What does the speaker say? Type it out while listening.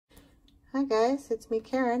Hi guys, it's me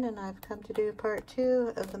Karen, and I've come to do part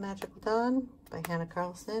 2 of The Magical Dawn by Hanna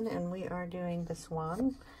Karlzon, and we are doing the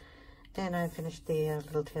swan. And I finished the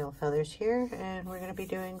little tail feathers here, and we're going to be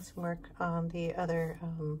doing some work on the other,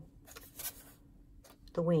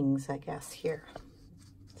 the wings, I guess, here.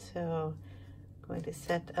 So I'm going to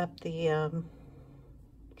set up the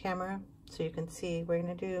camera so you can see. We're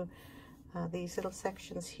going to do these little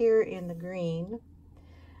sections here in the green,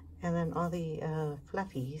 and then all the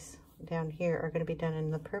fluffies down here are going to be done in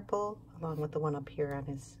the purple, along with the one up here on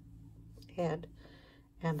his head.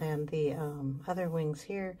 And then the other wings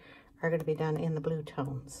here are going to be done in the blue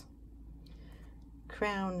tones.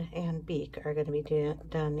 Crown and beak are going to be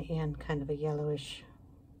done in kind of a yellowish,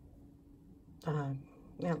 you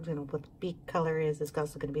know, what the beak color is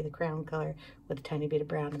also going to be the crown color with a tiny bit of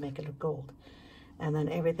brown to make it look gold. And then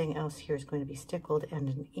everything else here is going to be stickled and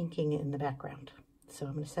an inking in the background. So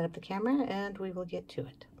I'm going to set up the camera and we will get to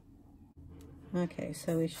it. Okay,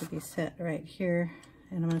 so we should be set right here,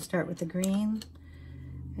 and I'm going to start with the green,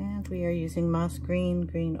 and we are using moss green,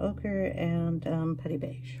 green ochre, and putty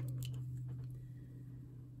beige.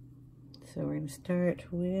 So we're going to start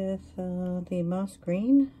with the moss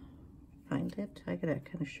green. Find it. I gotta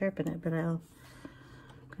kind of sharpen it, but I'll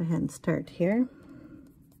go ahead and start here.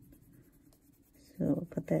 So we'll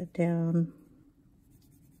put that down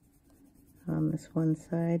on this one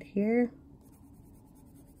side here.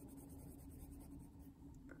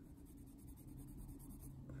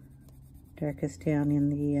 Darkest down in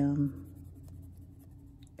the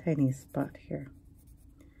tiniest spot here.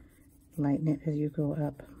 Lighten it as you go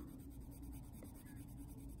up.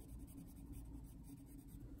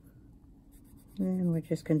 And we're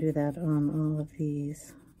just going to do that on all of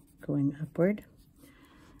these going upward,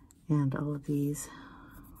 and all of these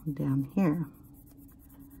down here.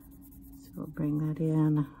 So we'll bring that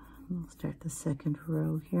in. We'll start the second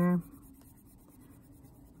row here.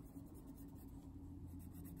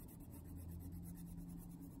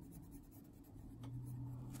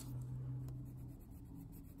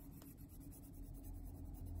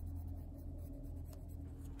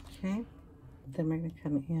 Okay, then we're going to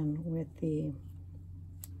come in with the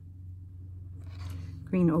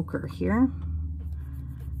green ochre here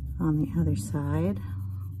on the other side.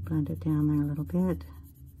 Blend it down there a little bit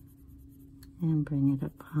and bring it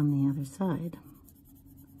up on the other side,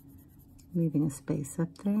 leaving a space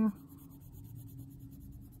up there.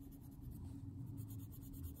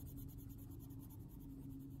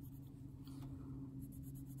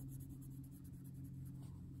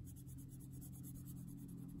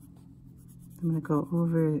 I'm going to go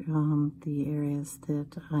over the areas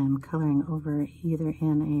that I'm coloring over, either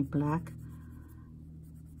in a black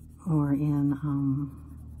or in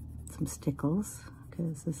some stickles,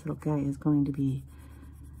 because this little guy is going to be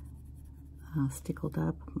stickled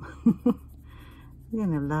up. We're going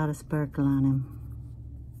to have a lot of sparkle on him.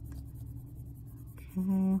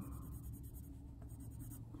 Okay.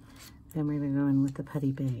 Then we're going to go in with the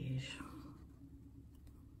putty beige.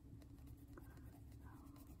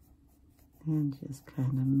 And just kind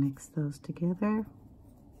of mix those together.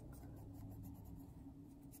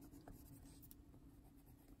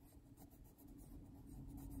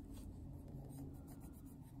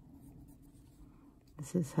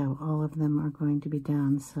 This is how all of them are going to be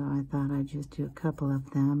done, so I thought I'd just do a couple of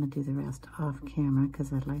them and do the rest off camera,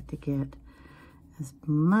 because I'd like to get as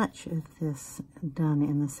much of this done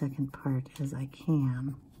in the second part as I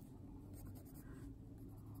can.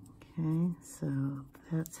 Okay, so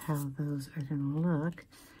that's how those are going to look.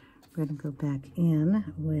 We're going to go back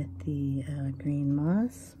in with the green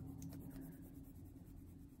moss.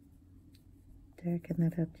 Darken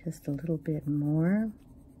that up just a little bit more.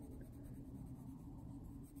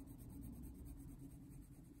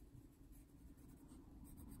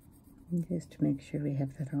 And just to make sure we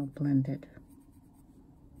have that all blended.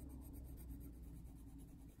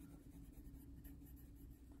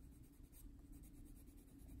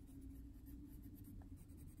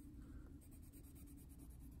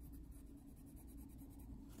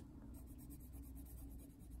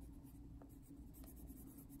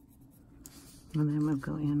 And then we'll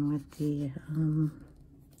go in with the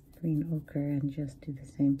green ochre and just do the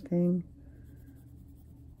same thing.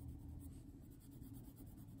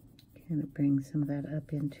 Kind of bring some of that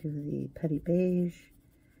up into the putty beige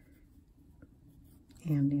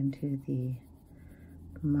and into the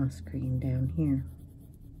moss green down here.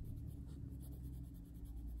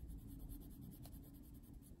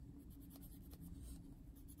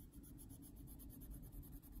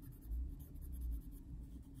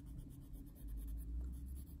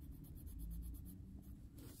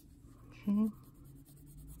 Okay.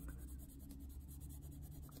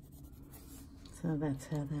 So that's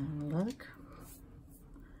how that'll look.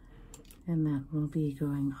 And that will be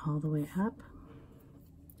going all the way up.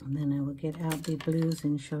 And then I will get out the blues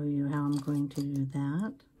and show you how I'm going to do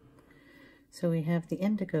that. So we have the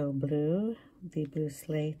Indigo Blue, the Blue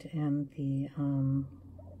Slate, and the,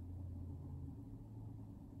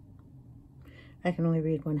 I can only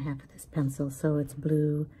read one half of this pencil, so it's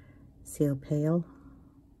Blue Seal Pale.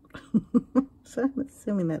 So I'm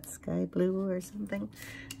assuming that's sky blue or something.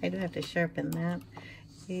 I do have to sharpen that.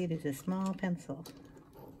 It is a small pencil.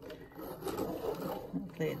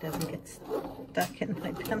 Hopefully it doesn't get stuck in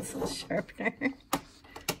my pencil sharpener.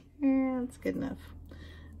 Yeah, that's good enough.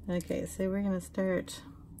 Okay, so we're going to start.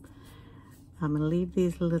 I'm going to leave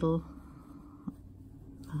these little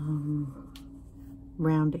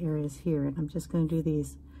round areas here, and I'm just going to do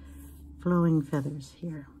these flowing feathers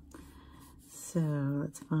here. So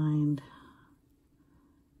let's find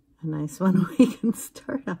a nice one we can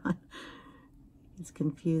start on. It's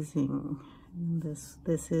confusing. This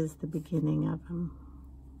is the beginning of them.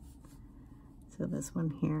 So this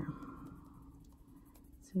one here.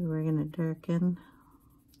 So we're going to darken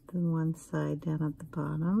the one side down at the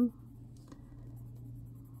bottom.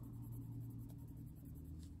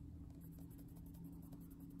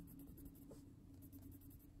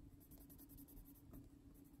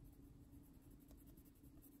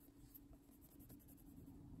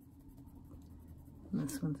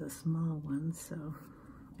 This one's a small one, so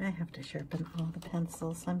I have to sharpen all the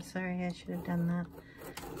pencils. I'm sorry, I should have done that,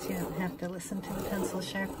 so you don't have to listen to the pencil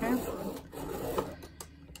sharpener.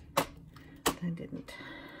 I didn't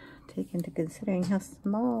take into considering how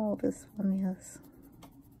small this one is.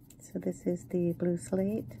 So this is the Blue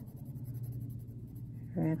Slate,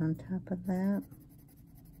 right on top of that.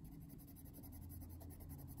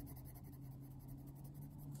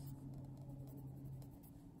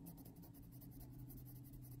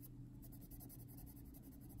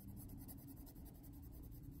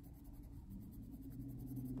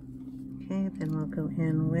 Okay, then we'll go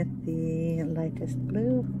in with the lightest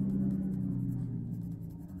blue.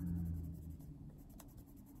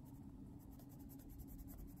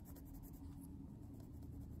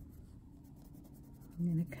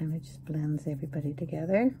 And it kind of just blends everybody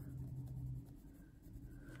together.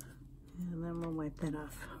 And then we'll wipe that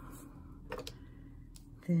off.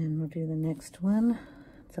 Then we'll do the next one.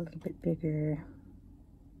 It's a little bit bigger,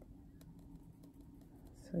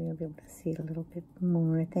 so you'll be able to see it a little bit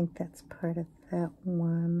more. I think that's part of that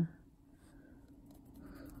one.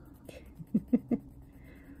 Okay.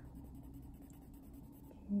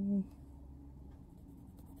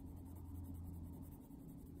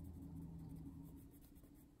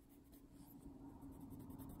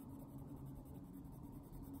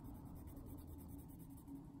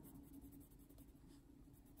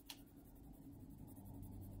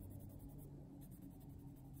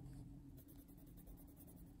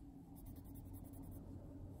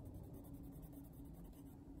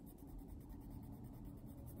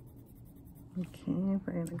 Okay, we're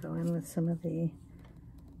going to go in with some of the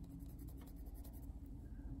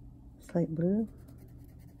Slate Blue.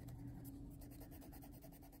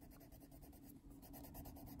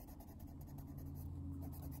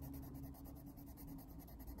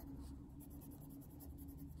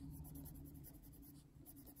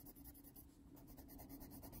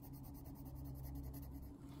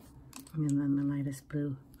 And then the lightest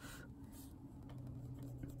blue.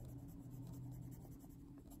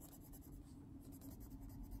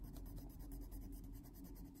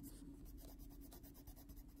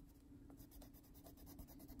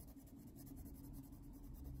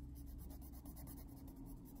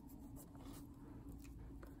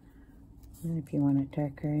 And if you want it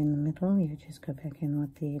darker in the middle, you just go back in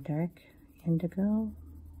with the dark indigo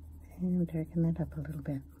and darken that up a little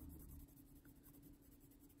bit.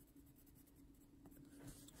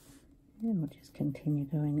 And we'll just continue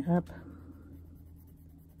going up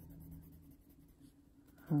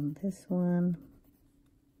on this one.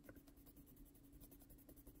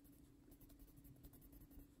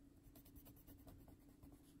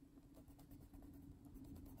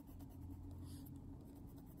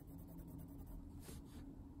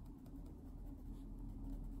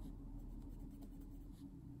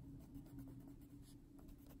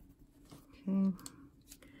 Okay,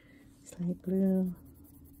 Slate Blue.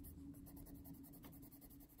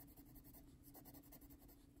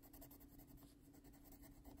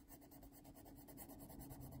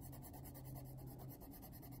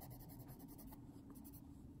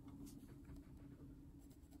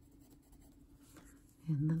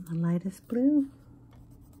 And then the lightest blue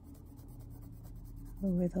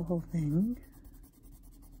over the whole thing.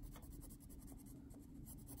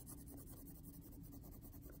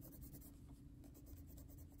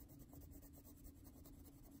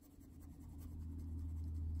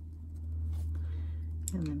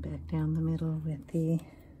 And then back down the middle with the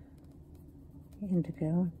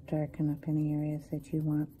indigo. Darken up any areas that you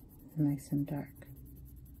want nice and dark.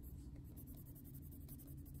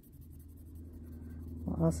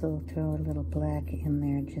 We'll also throw a little black in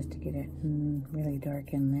there just to get it really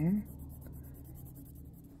dark in there.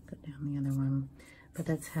 Go down the other one. But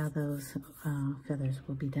that's how those feathers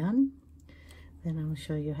will be done. Then I will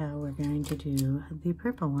show you how we're going to do the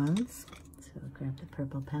purple ones. So grab the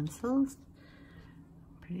purple pencils.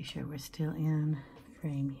 Pretty sure we're still in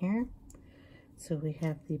frame here. So we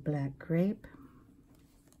have the black grape.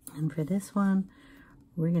 And for this one,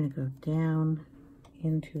 we're going to go down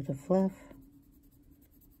into the fluff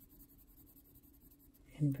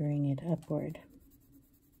and bring it upward.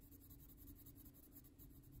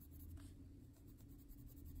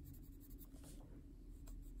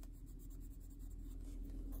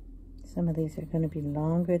 Some of these are going to be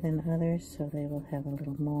longer than others, so they will have a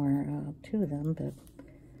little more to them, but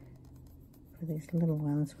for these little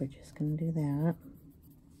ones, we're just going to do that.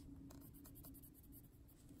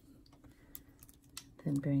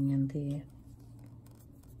 Then bring in the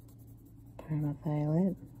Parma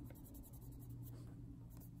Violet.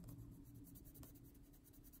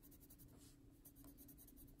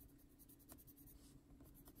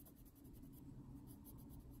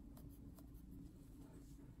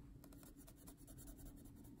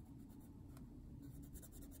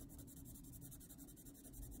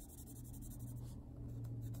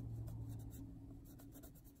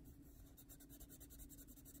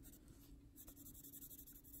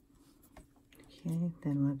 Okay,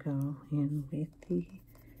 then we'll go in with the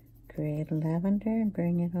gray lavender and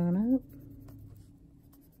bring it on up.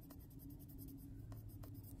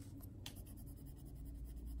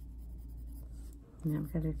 Now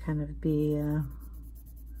I've got to kind of be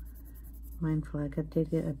mindful. I got to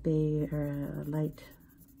get a beige or a light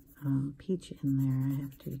peach in there. I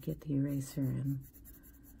have to get the eraser and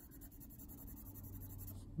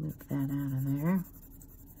move that out of there.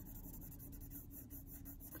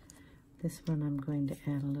 This one I'm going to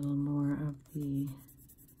add a little more of the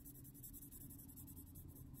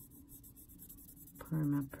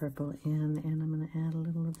Parma purple in, and I'm going to add a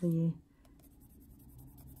little of the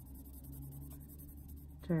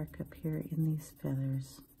dark up here in these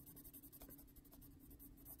feathers.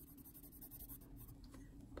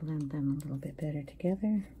 Blend them a little bit better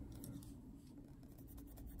together.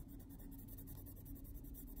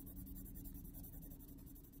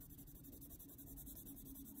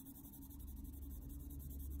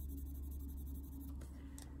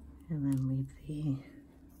 And then leave the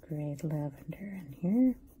gray lavender in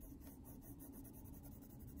here.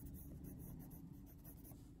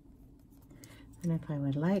 And if I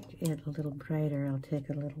would like it a little brighter, I'll take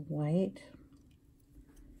a little white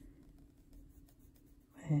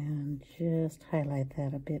and just highlight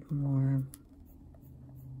that a bit more.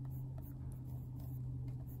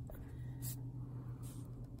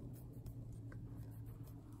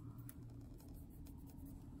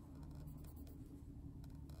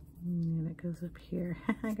 And it goes up here.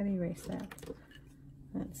 I gotta erase that.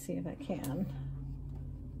 Let's see if I can.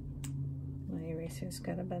 My eraser's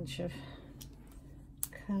got a bunch of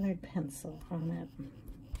colored pencil on it.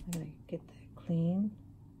 I gotta get that clean.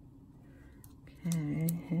 Okay,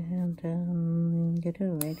 and get it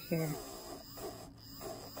right here.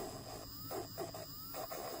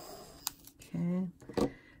 Okay,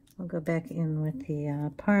 we'll go back in with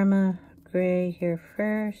the Parma gray here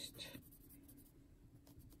first.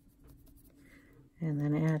 And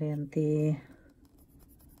then add in the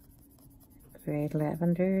gray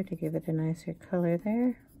lavender to give it a nicer color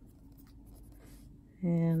there.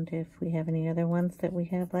 And if we have any other ones that we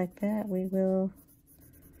have like that, we will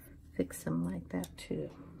fix them like that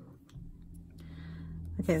too.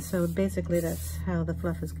 Okay, so basically that's how the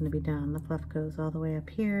fluff is going to be done. The fluff goes all the way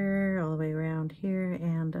up here, all the way around here,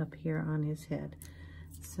 and up here on his head.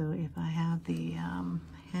 So if I have the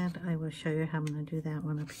head, I will show you how I'm going to do that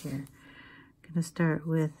one up here. I'm going to start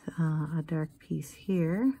with a dark piece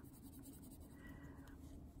here,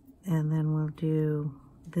 and then we'll do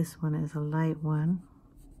this one as a light one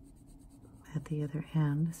at the other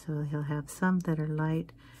end. So he'll have some that are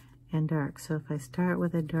light and dark. So if I start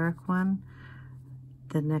with a dark one,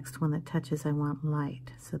 the next one that touches I want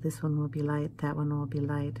light. So this one will be light, that one will be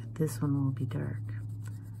light, this one will be dark.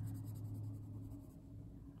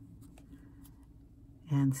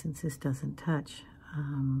 And since this doesn't touch,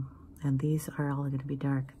 and these are all going to be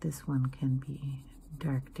dark, this one can be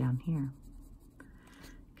dark down here.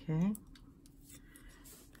 Okay.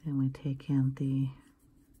 Then we take in the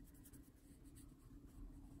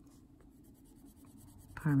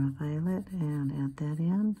Parma Violet and add that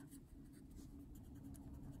in.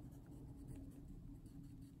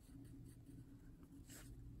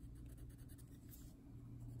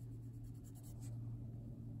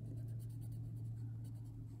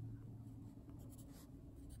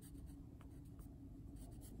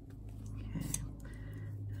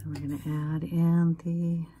 to add in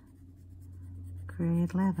the gray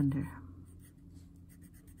lavender.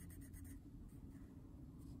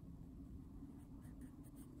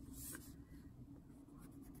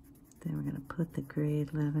 Then we're going to put the gray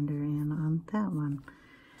lavender in on that one.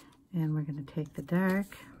 And we're going to take the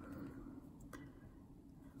dark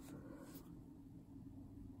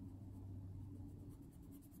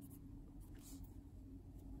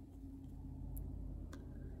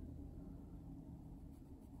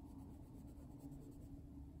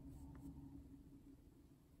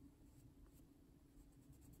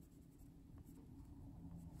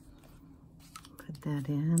put that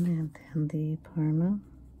in, and then the Parma.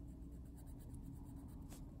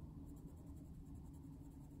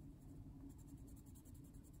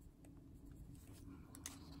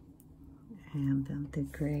 And then the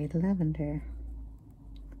gray lavender.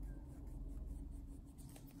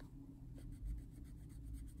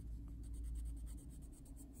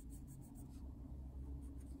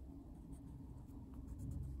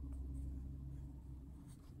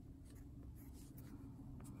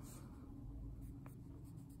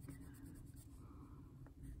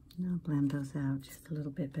 And I'll blend those out just a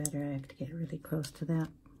little bit better. I have to get really close to that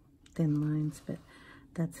thin lines, but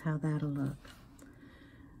that's how that'll look.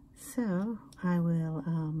 So I will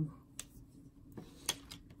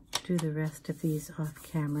do the rest of these off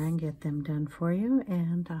camera and get them done for you,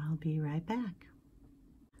 and I'll be right back.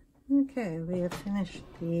 Okay, we have finished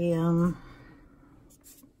the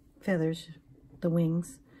feathers, the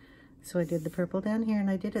wings. So I did the purple down here, and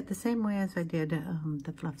I did it the same way as I did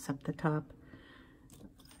the fluffs up the top.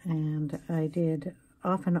 And I did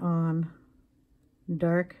off and on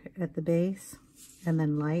dark at the base, and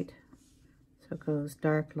then light. So it goes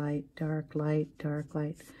dark, light, dark, light, dark,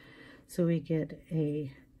 light. So we get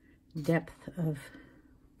a depth of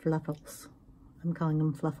fluffles. I'm calling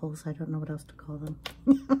them fluffles. I don't know what else to call them.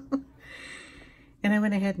 And I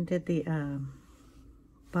went ahead and did the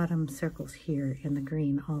bottom circles here in the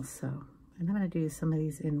green also. And I'm going to do some of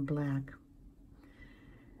these in black.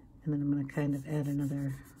 And then I'm going to kind of add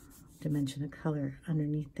another dimension of color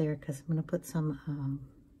underneath there, because I'm going to put some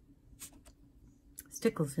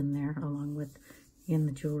stickles in there along with in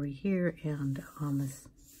the jewelry here and on this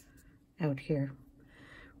out here.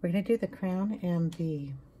 We're going to do the crown and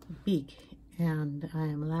the beak, and I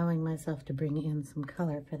am allowing myself to bring in some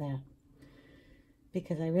color for that,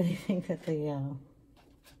 because I really think that the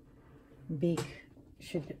beak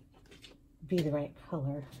should be the right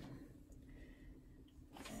color.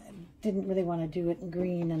 I didn't really want to do it in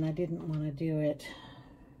green, and I didn't want to do it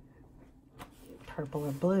purple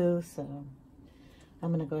or blue, so I'm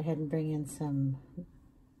going to go ahead and bring in some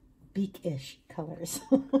beak-ish colors.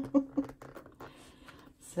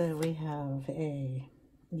 So we have a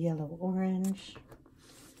yellow-orange.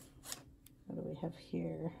 What do we have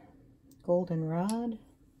here? Goldenrod,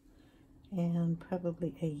 and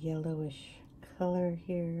probably a yellowish color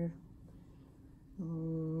here.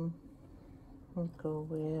 We'll go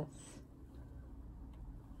with,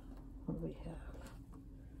 what do we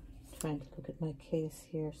have? Trying to look at my case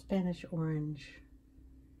here. Spanish orange,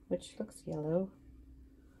 which looks yellow.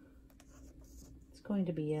 It's going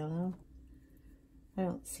to be yellow. I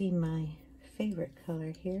don't see my favorite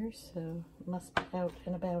color here, so it must be out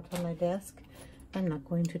and about on my desk. I'm not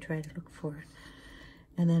going to try to look for it.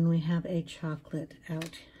 And then we have a chocolate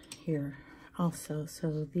out here also.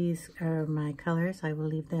 So these are my colors. I will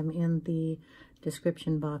leave them in the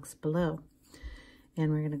description box below.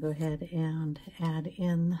 And we're going to go ahead and add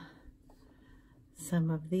in some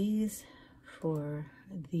of these for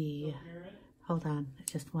the, hold on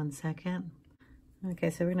just one second.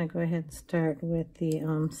 Okay, so we're going to go ahead and start with the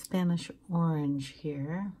Spanish orange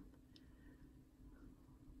here.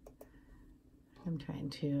 I'm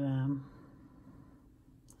trying to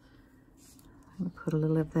put a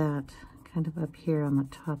little of that kind of up here on the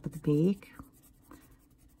top of the beak,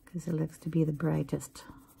 because it looks to be the brightest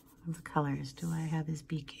of the colors. Do I have his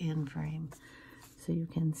beak in frame so you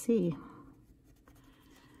can see?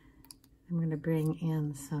 I'm going to bring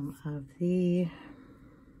in some of the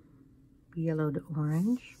yellowed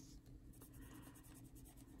orange.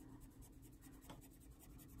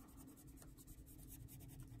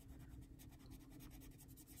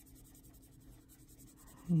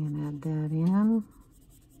 And add that in.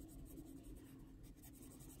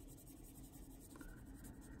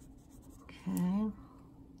 Okay.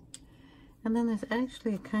 And then there's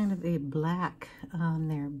actually kind of a black on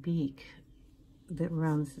their beak that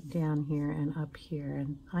runs down here and up here.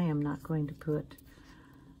 And I am not going to put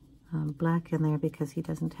black in there because he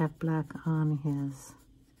doesn't have black on his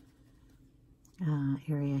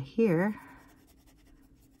area here.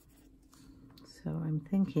 So I'm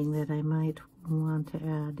thinking that I might want to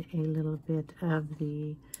add a little bit of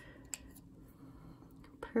the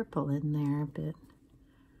purple in there, but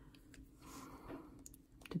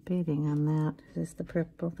debating on that. This is the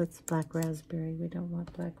purple, that's black raspberry. We don't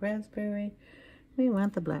want black raspberry. We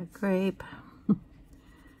want the black grape.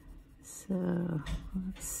 So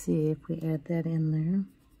let's see if we add that in there.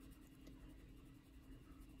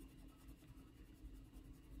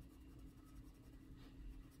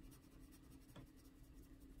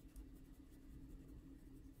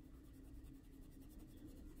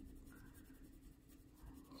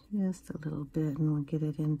 Just a little bit, and we'll get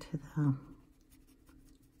it into the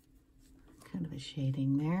kind of a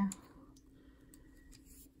shading there.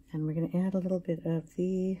 And we're going to add a little bit of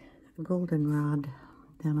the Goldenrod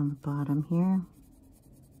down on the bottom here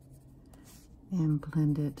and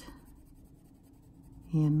blend it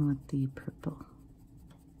in with the purple.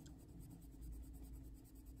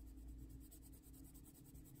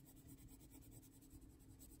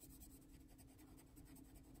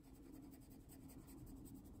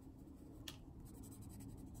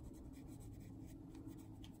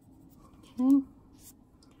 Okay,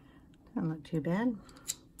 don't look too bad.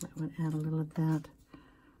 I would add a little of that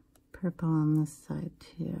purple on this side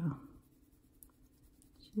too.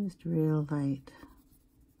 Just real light.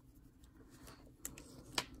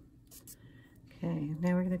 Okay,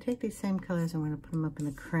 now we're going to take these same colors and we're going to put them up in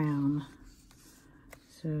the crown.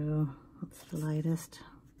 So what's the lightest?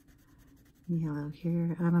 Yellow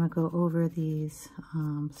here. I'm going to go over these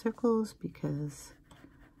circles because,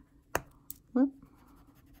 whoop,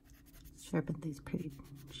 sharpened these pretty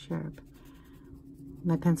sharp.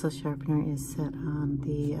 My pencil sharpener is set on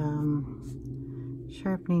the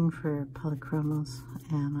sharpening for polychromos,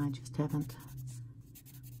 and I just haven't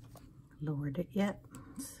lowered it yet.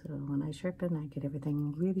 So when I sharpen, I get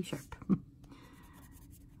everything really sharp.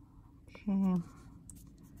 Okay, I'm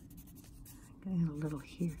gonna add a little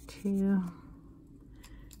here too.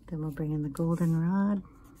 Then we'll bring in the Goldenrod,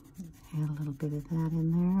 add a little bit of that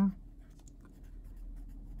in there.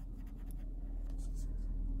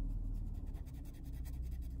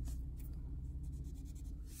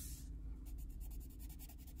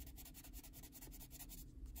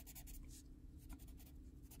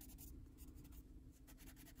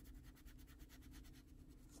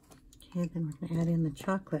 Okay, then we're going to add in the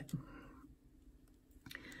chocolate.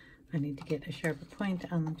 I need to get a sharper point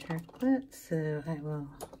on the chocolate, so I will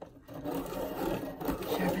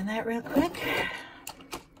sharpen that real quick.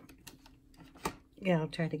 Yeah, I'll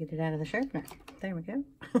try to get it out of the sharpener. There we go.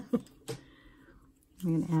 I'm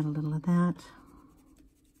going to add a little of that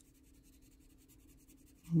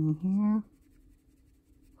in here.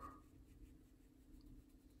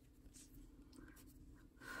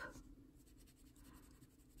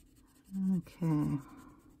 Okay.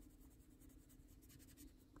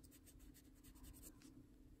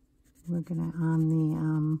 We're gonna, on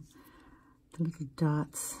the little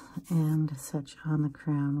dots and such on the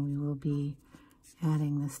crown, we will be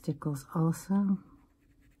adding the stickles also.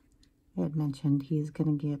 I had mentioned he's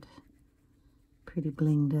gonna get pretty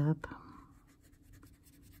blinged up.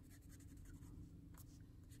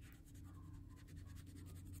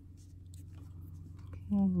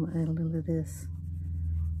 Okay, we'll add a little of this.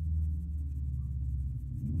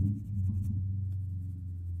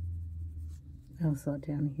 Also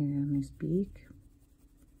down here on his beak.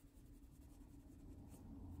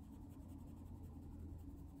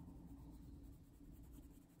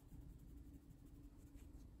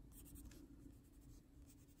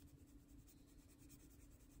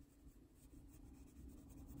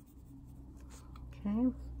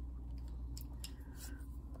 Okay.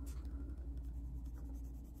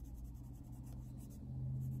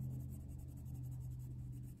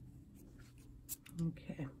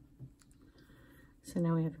 Okay. So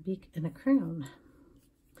now we have a beak and a crown.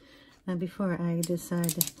 Now before I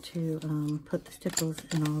decide to put the stickles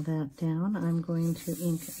and all that down, I'm going to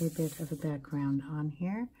ink a bit of a background on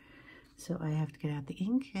here. So I have to get out the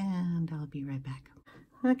ink and I'll be right back.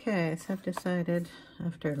 Okay, so I've decided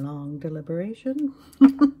after long deliberation,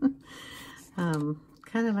 kind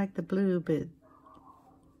of like the blue, but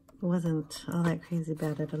wasn't all that crazy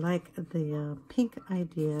about it. I like the pink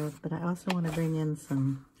idea, but I also want to bring in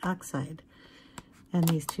some oxide. And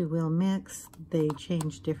these two will mix. They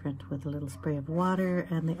change different with a little spray of water,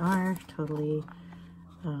 and they are totally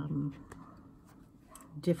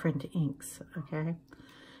different inks, okay?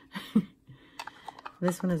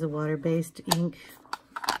 This one is a water-based ink,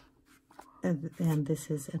 and this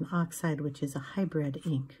is an oxide, which is a hybrid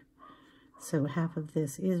ink. So half of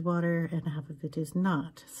this is water, and half of it is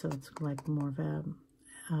not. So it's like more of a,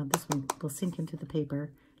 this one will sink into the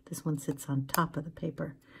paper. This one sits on top of the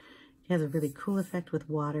paper. It has a really cool effect with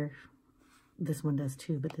water. This one does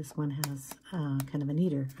too, but this one has kind of a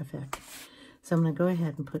neater effect. So I'm going to go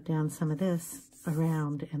ahead and put down some of this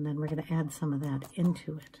around, and then we're going to add some of that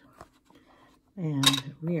into it.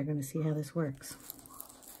 And we are going to see how this works.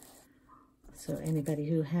 So anybody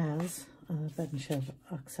who has a bunch of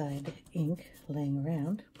oxide ink laying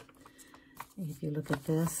around, if you look at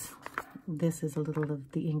this, this is a little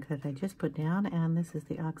of the ink that I just put down, and this is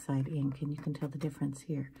the oxide ink, and you can tell the difference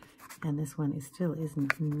here. And this one is still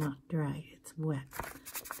not dry, it's wet.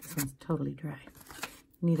 This one's totally dry.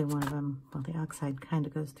 Neither one of them, well, the oxide kind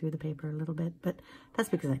of goes through the paper a little bit, but that's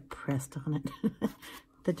because I pressed on it.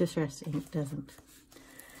 The distress ink doesn't.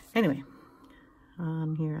 Anyway,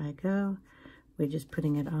 on here I go. We're just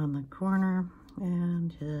putting it on the corner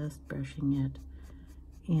and just brushing it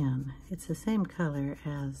in. It's the same color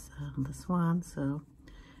as the swan, so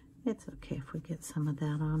it's okay if we get some of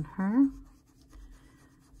that on her.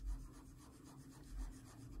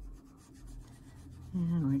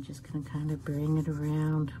 And we're just going to kind of bring it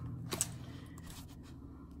around.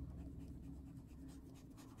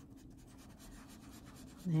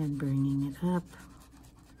 And bringing it up.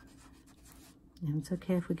 And it's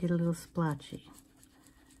okay if we get a little splotchy,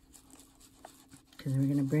 because we're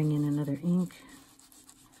going to bring in another ink.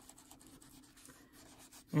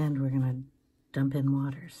 And we're going to dump in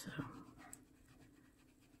water, so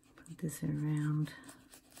put this around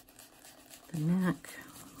the neck,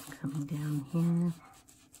 coming down here.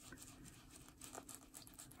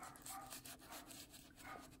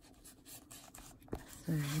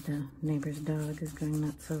 Sorry, the neighbor's dog is going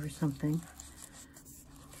nuts over something.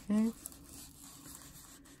 Okay.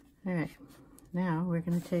 All right, now we're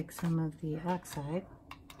going to take some of the oxide.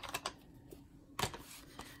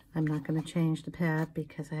 I'm not going to change the pad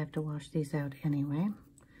because I have to wash these out anyway.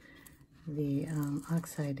 The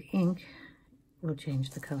oxide ink will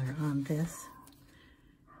change the color on this.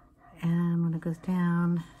 And when it goes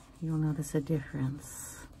down, you'll notice a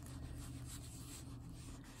difference.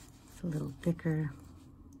 It's a little thicker.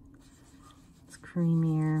 It's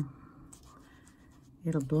creamier.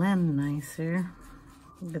 It'll blend nicer,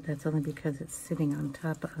 but that's only because it's sitting on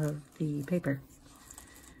top of the paper.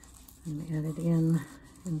 I'm going to add it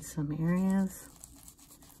in some areas.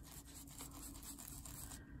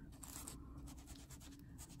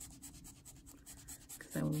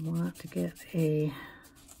 Because I want to get a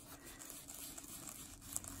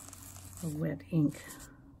wet ink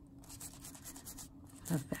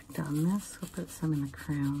effect on this. We'll put some in the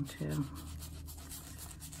crown too.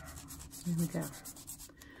 There we go.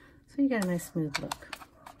 So you got a nice smooth look.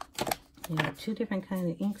 You have two different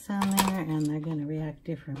kinds of inks on there, and they're going to react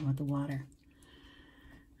different with the water.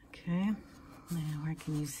 Okay, now where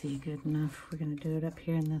can you see good enough? We're going to do it up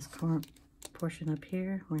here in this portion up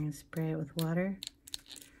here. We're going to spray it with water.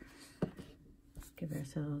 Give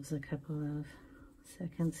ourselves a couple of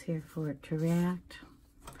seconds here for it to react,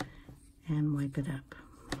 and wipe it up.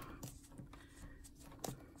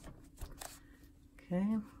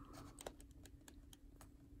 Okay.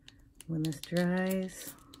 When this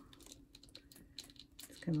dries,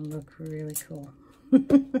 it's going to look really cool.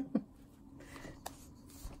 The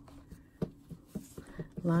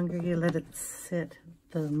longer you let it sit,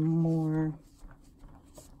 the more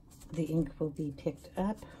the ink will be picked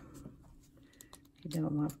up. You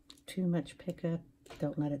don't want too much pickup.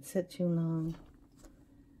 Don't let it sit too long.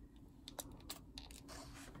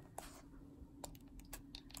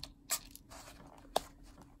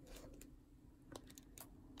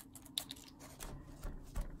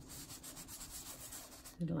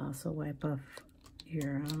 It'll also wipe off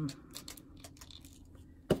your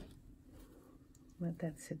let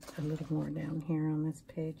that sit a little more down here on this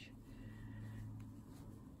page.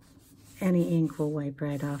 Any ink will wipe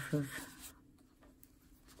right off of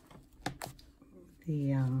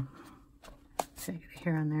the so I get a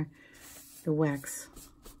hair on there, the wax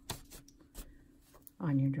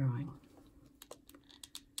on your drawing.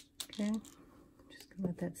 Okay, just gonna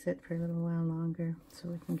let that sit for a little while longer so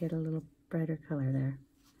we can get a little brighter color there.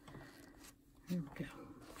 There we go.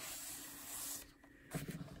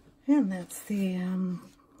 And that's the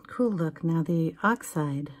cool look. Now the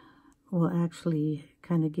oxide will actually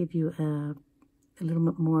kind of give you a little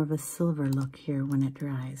bit more of a silver look here when it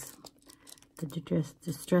dries. The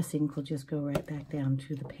distress ink will just go right back down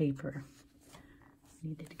to the paper.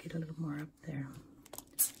 Needed to get a little more up there.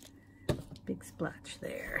 Big splotch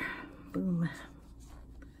there. Boom.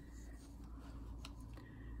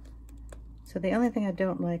 So the only thing I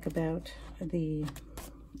don't like about the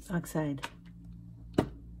oxide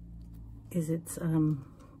is its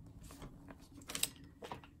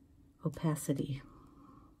opacity.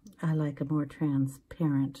 I like a more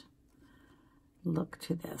transparent look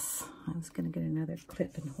to this. I was going to get another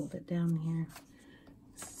clip and hold it down here.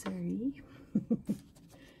 Sorry.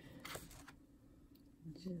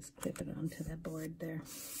 Just clip it onto that board there.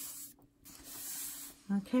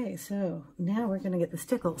 Okay, so now we're going to get the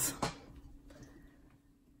stickles.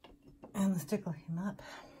 And the stickle came up.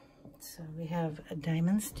 So we have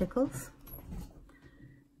diamond stickles.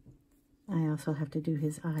 I also have to do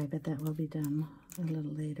his eye, but that will be done a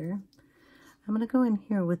little later. I'm going to go in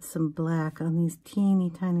here with some black on these teeny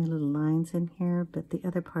tiny little lines in here, but the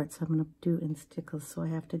other parts I'm going to do in stickles, so I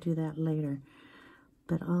have to do that later.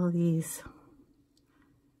 But all these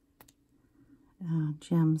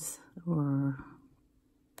gems or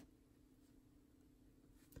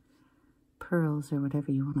pearls or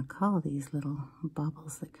whatever you want to call these little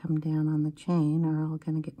baubles that come down on the chain are all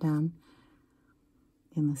going to get done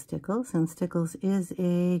in the stickles. And stickles is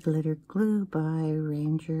a glitter glue by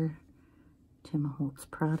Ranger, Tim Holtz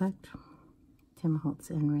product. Tim Holtz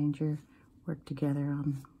and Ranger work together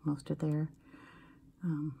on most of their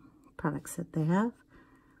products that they have.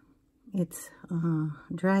 It's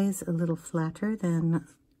dries a little flatter than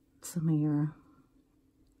some of your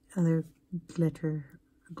other glitter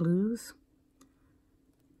glues.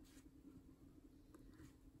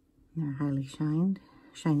 They're highly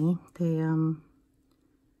shiny. They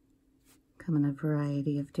come in a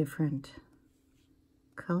variety of different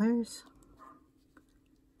colors.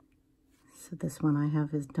 So this one I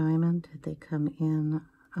have is diamond. They come in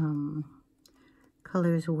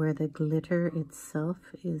colors where the glitter itself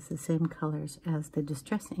is the same colors as the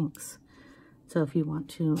distress inks. So if you want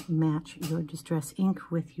to match your distress ink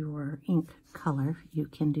with your ink color, you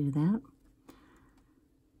can do that.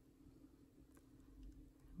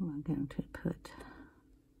 I'm going to put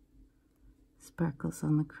sparkles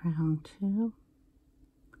on the crown too.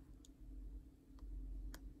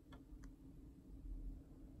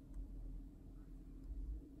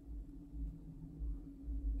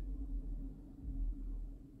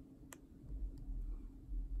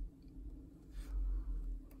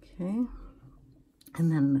 Okay,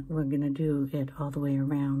 and then we're going to do it all the way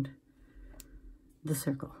around the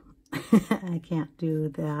circle. I can't do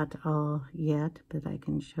that all yet, but I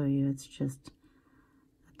can show you. It's just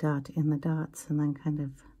a dot in the dots and then kind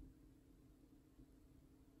of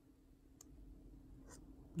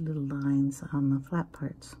little lines on the flat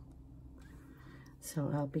parts.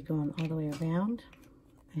 So I'll be going all the way around,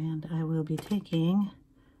 and I will be taking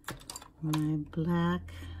my black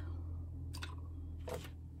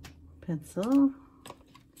pencil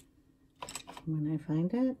when I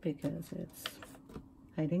find it, because it's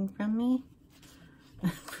hiding from me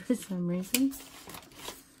for some reason.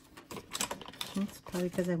 It's probably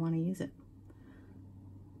because I want to use it.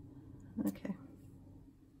 Okay,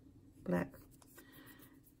 black.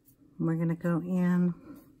 We're going to go in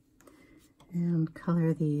and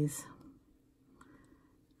color these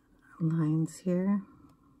lines here.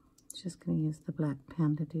 Just going to use the black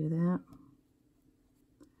pen to do that,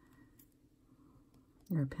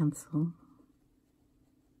 or a pencil.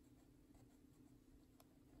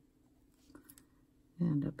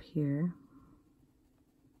 And up here.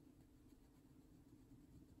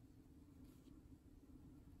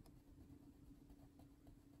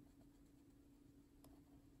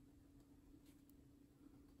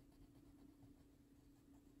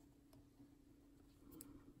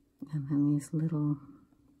 And then these little,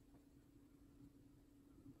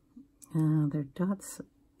 they're dots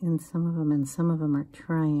in some of them, and some of them are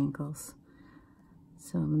triangles.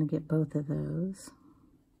 So I'm going to get both of those.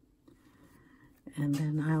 And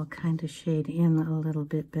then I'll kind of shade in a little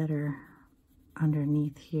bit better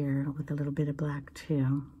underneath here with a little bit of black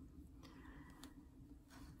too.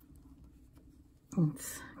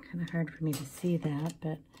 It's kind of hard for me to see that,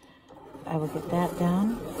 but I will get that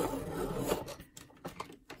done.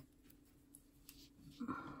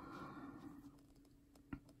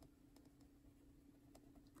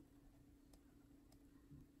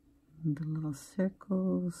 And the little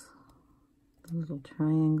circles, the little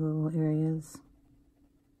triangle areas.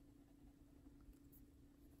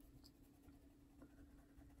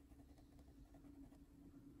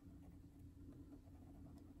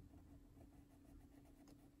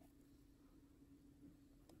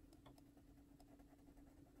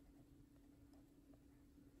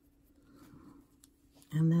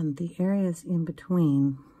 And then the areas in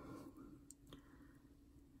between,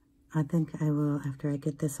 I think I will, after I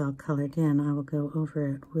get this all colored in, I will go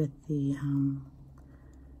over it with the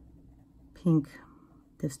pink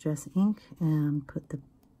distress ink and put the,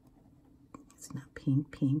 it's not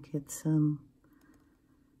pink, it's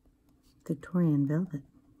Victorian velvet.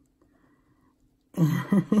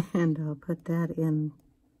 And I'll put that in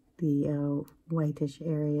the whitish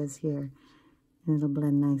areas here, and it'll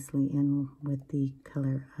blend nicely in with the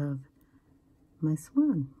color of my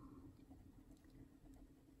swan.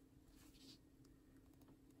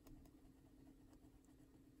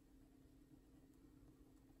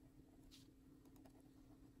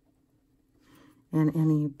 And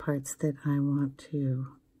any parts that I want to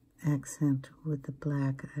accent with the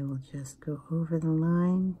black, I will just go over the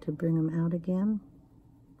line to bring them out again.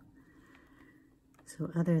 So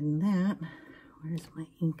other than that, where's my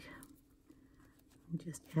ink?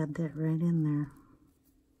 Just add that right in there,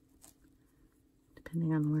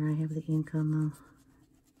 depending on where I have the ink on the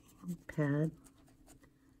ink pad.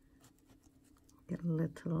 Get a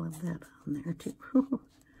little of that on there too.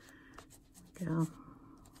 Go.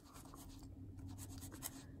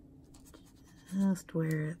 Just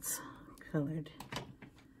where it's colored.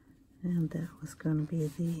 And that was going to be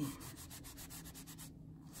the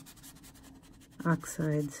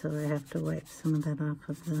oxide, so I have to wipe some of that off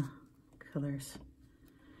of the colors.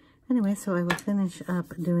 Anyway, so I will finish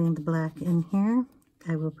up doing the black in here.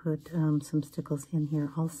 I will put some stickles in here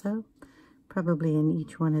also, probably in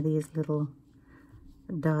each one of these little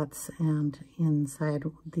dots and inside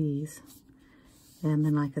these. And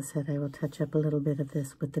then, like I said, I will touch up a little bit of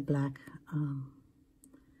this with the black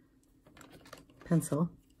pencil,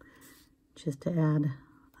 just to add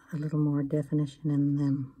a little more definition in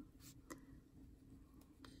them.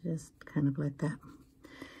 Just kind of like that.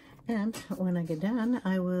 And when I get done,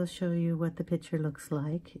 I will show you what the picture looks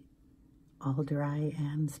like, all dry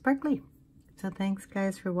and sparkly. So thanks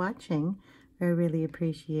guys for watching. I really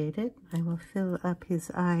appreciate it. I will fill up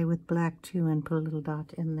his eye with black too and put a little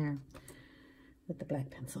dot in there with the black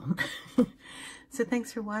pencil. So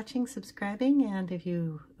thanks for watching, subscribing, and if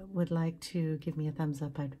you would like to give me a thumbs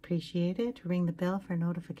up, I'd appreciate it. Ring the bell for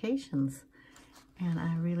notifications. And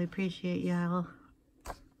I really appreciate y'all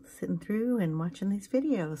sitting through and watching these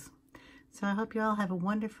videos. So I hope you all have a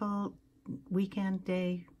wonderful weekend,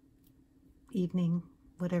 day, evening,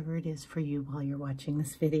 whatever it is for you while you're watching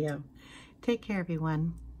this video. Take care,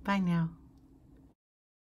 everyone. Bye now.